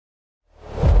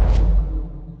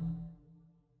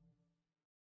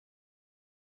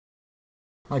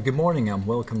Hi, good morning and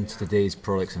welcome to today's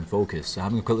Products in Focus. So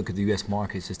having a quick look at the US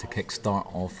markets just to kick start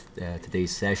off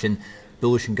today's session.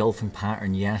 Bullish engulfing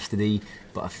pattern yesterday,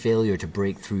 but a failure to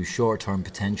break through short-term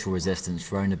potential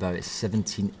resistance round about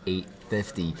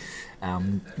 17,850.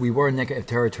 We were in negative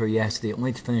territory yesterday,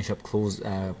 only to finish up close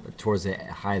towards the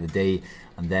high of the day,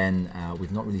 and then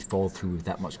we've not really followed through with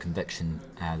that much conviction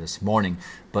this morning.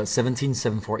 But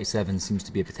 17,747 seems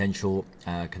to be a potential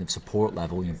kind of support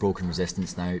level, broken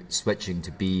resistance now switching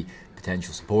to be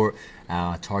potential support,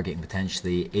 targeting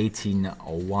potentially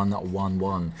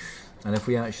 18,111. And if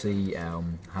we actually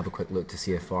have a quick look to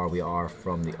see how far we are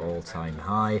from the all-time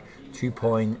high,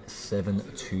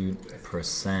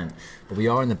 2.72%. But we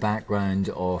are in the background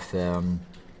of a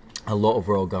lot of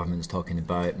world governments talking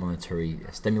about monetary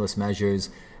stimulus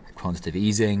measures, quantitative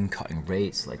easing, cutting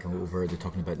rates, they're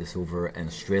talking about this over in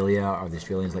Australia. Are the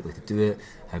Australians likely to do it?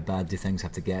 How bad do things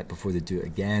have to get before they do it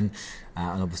again?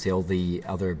 And obviously all the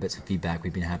other bits of feedback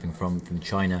we've been having from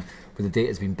China, where the data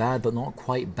has been bad, but not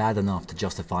quite bad enough to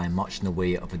justify much in the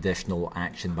way of additional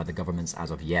action by the governments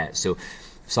as of yet. So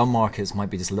some markets might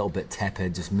be just a little bit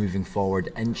tepid, just moving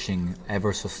forward, inching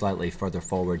ever so slightly further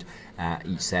forward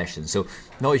each session. So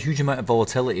not a huge amount of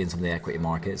volatility in some of the equity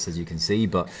markets, as you can see,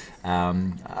 but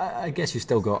I guess you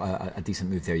still got a decent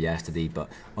move there yesterday. But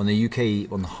on the UK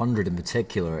 100 in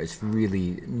particular, it's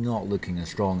really not looking as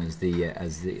strong as the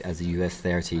US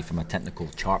 30 from a technical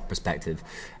chart perspective,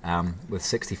 with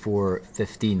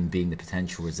 64.15 being the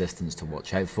potential resistance to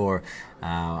watch out for.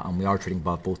 And we are trading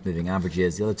above both moving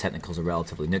averages. The other technicals are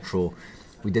relatively neutral.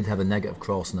 We did have a negative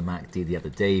cross on the MACD the other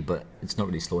day, but it's not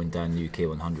really slowing down the UK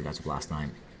 100 as of last night.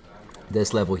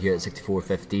 This level here at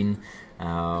 64.15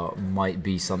 might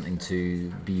be something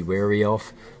to be wary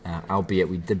of, albeit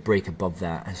we did break above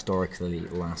that historically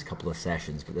last couple of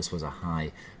sessions, but this was a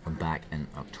high from back in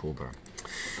October.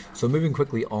 So moving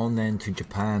quickly on then to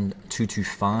Japan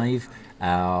 225.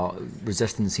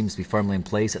 Resistance seems to be firmly in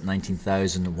place at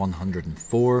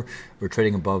 19,104. We're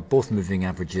trading above both moving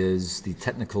averages. The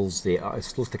technicals, the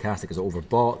slow stochastic is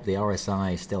overbought. The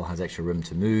RSI still has extra room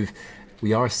to move.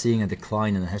 We are seeing a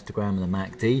decline in the histogram and the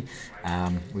MACD.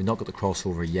 We've not got the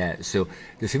crossover yet. So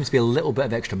there seems to be a little bit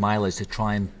of extra mileage to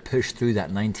try and push through that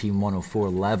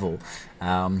 19,104 level.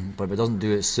 But if it doesn't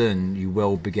do it soon, you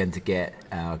will begin to get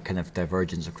kind of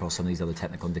divergence across some of these other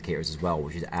technical indicators as well,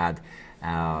 which would add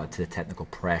to the technical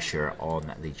pressure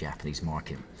on the Japanese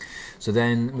market. So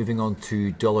then moving on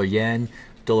to dollar yen.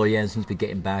 Dollar yen seems to be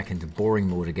getting back into boring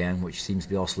mode again, which seems to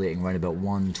be oscillating around about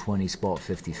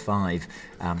 120.55.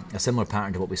 A similar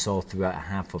pattern to what we saw throughout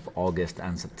half of August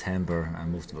and September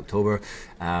and most of October.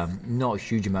 Not a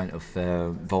huge amount of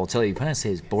volatility. When I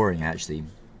say it's boring, actually,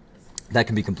 that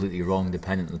can be completely wrong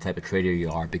depending on the type of trader you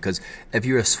are, because if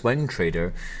you're a swing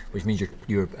trader, which means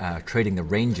you're trading the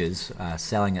ranges,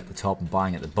 selling at the top and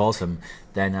buying at the bottom,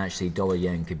 then actually dollar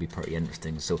yen could be pretty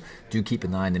interesting. So do keep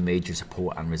an eye on the major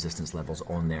support and resistance levels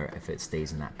on there if it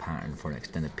stays in that pattern for an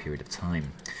extended period of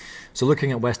time. So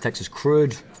looking at West Texas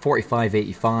crude,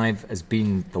 45.85 has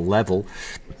been the level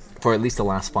for at least the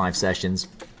last 5 sessions.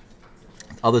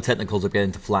 Other technicals are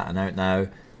beginning to flatten out now.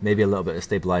 Maybe a little bit of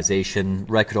stabilization.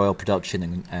 Record oil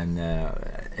production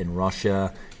in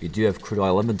Russia. You do have crude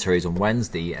oil inventories on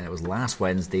Wednesday, and it was last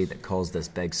Wednesday that caused this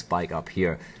big spike up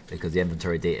here because the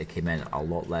inventory data came in a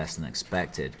lot less than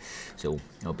expected. So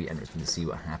it'll be interesting to see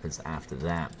what happens after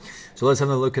that. So let's have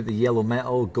a look at the yellow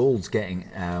metal. Gold's getting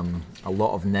a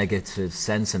lot of negative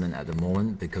sentiment at the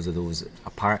moment because of those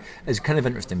apparent. It's kind of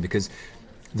interesting because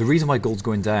the reason why gold's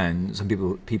going down, some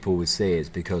people would say, is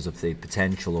because of the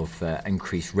potential of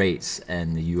increased rates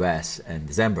in the US in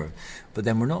December. But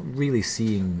then we're not really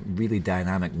seeing really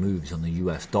dynamic moves on the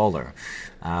US dollar.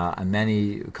 And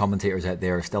many commentators out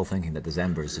there are still thinking that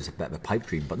December is just a bit of a pipe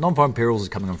dream. But non-farm payrolls is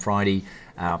coming on Friday.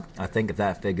 I think if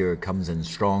that figure comes in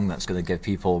strong, that's going to give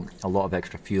people a lot of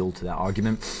extra fuel to that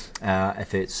argument.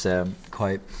 If it's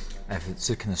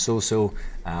kind of so-so,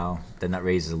 then that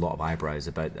raises a lot of eyebrows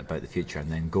about the future.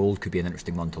 And then gold could be an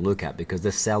interesting one to look at because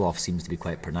this sell-off seems to be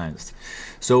quite pronounced.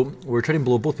 So we're trading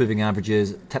below both moving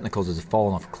averages. Technicals has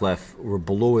fallen off a cliff. We're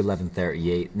below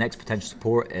 1138. Next potential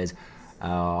support is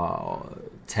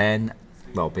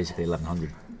basically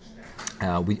 1100.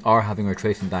 We are having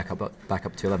retracement back up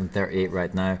to 1138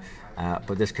 right now,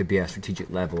 but this could be a strategic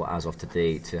level as of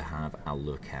today to have a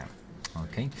look at.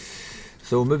 Okay.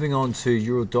 So moving on to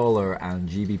Euro Dollar and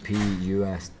GBP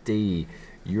USD.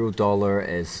 Euro Dollar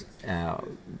is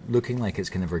looking like it's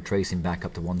kind of retracing back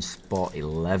up to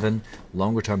 1.11.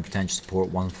 Longer term potential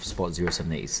support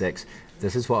 1.0786.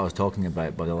 this is what I was talking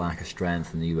about by the lack of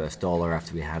strength in the US dollar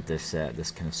after we had this this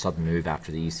kind of sudden move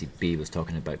after the ECB was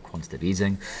talking about quantitative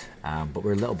easing. But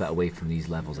we're a little bit away from these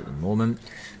levels at the moment.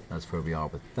 That's where we are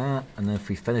with that. And then if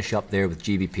we finish up there with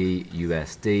GBP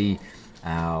USD,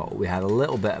 we had a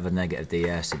little bit of a negative day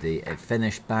yesterday. It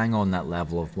finished bang on that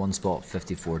level of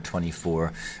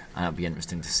 1.5424, and it'll be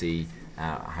interesting to see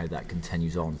how that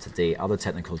continues on today. Other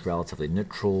technicals relatively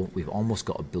neutral. We've almost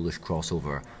got a bullish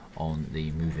crossover on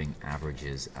the moving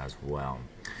averages as well.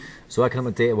 So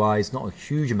economic data wise, not a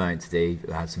huge amount today.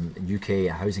 We had some UK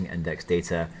housing index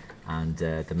data and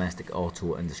domestic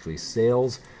auto industry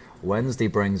sales. Wednesday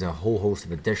brings a whole host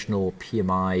of additional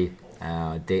PMI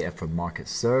data from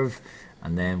markets served,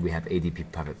 and then we have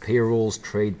ADP private payrolls,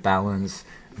 trade balance,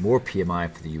 more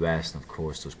PMI for the US, and of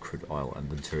course those crude oil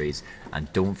inventories.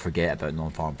 And don't forget about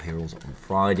non-farm payrolls on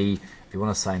Friday. If you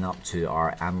want to sign up to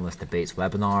our analyst debates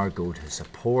webinar, go to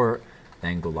support,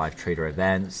 then go live trader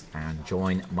events and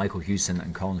join Michael Hewson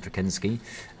and Colin Trakinski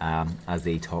as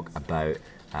they talk about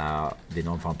the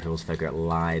non-farm payrolls figure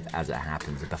live as it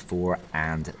happens, the before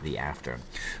and the after.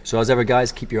 So as ever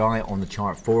guys, keep your eye on the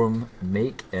chart forum,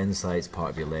 make insights part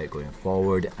of your layout going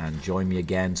forward, and join me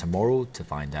again tomorrow to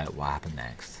find out what happened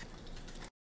next.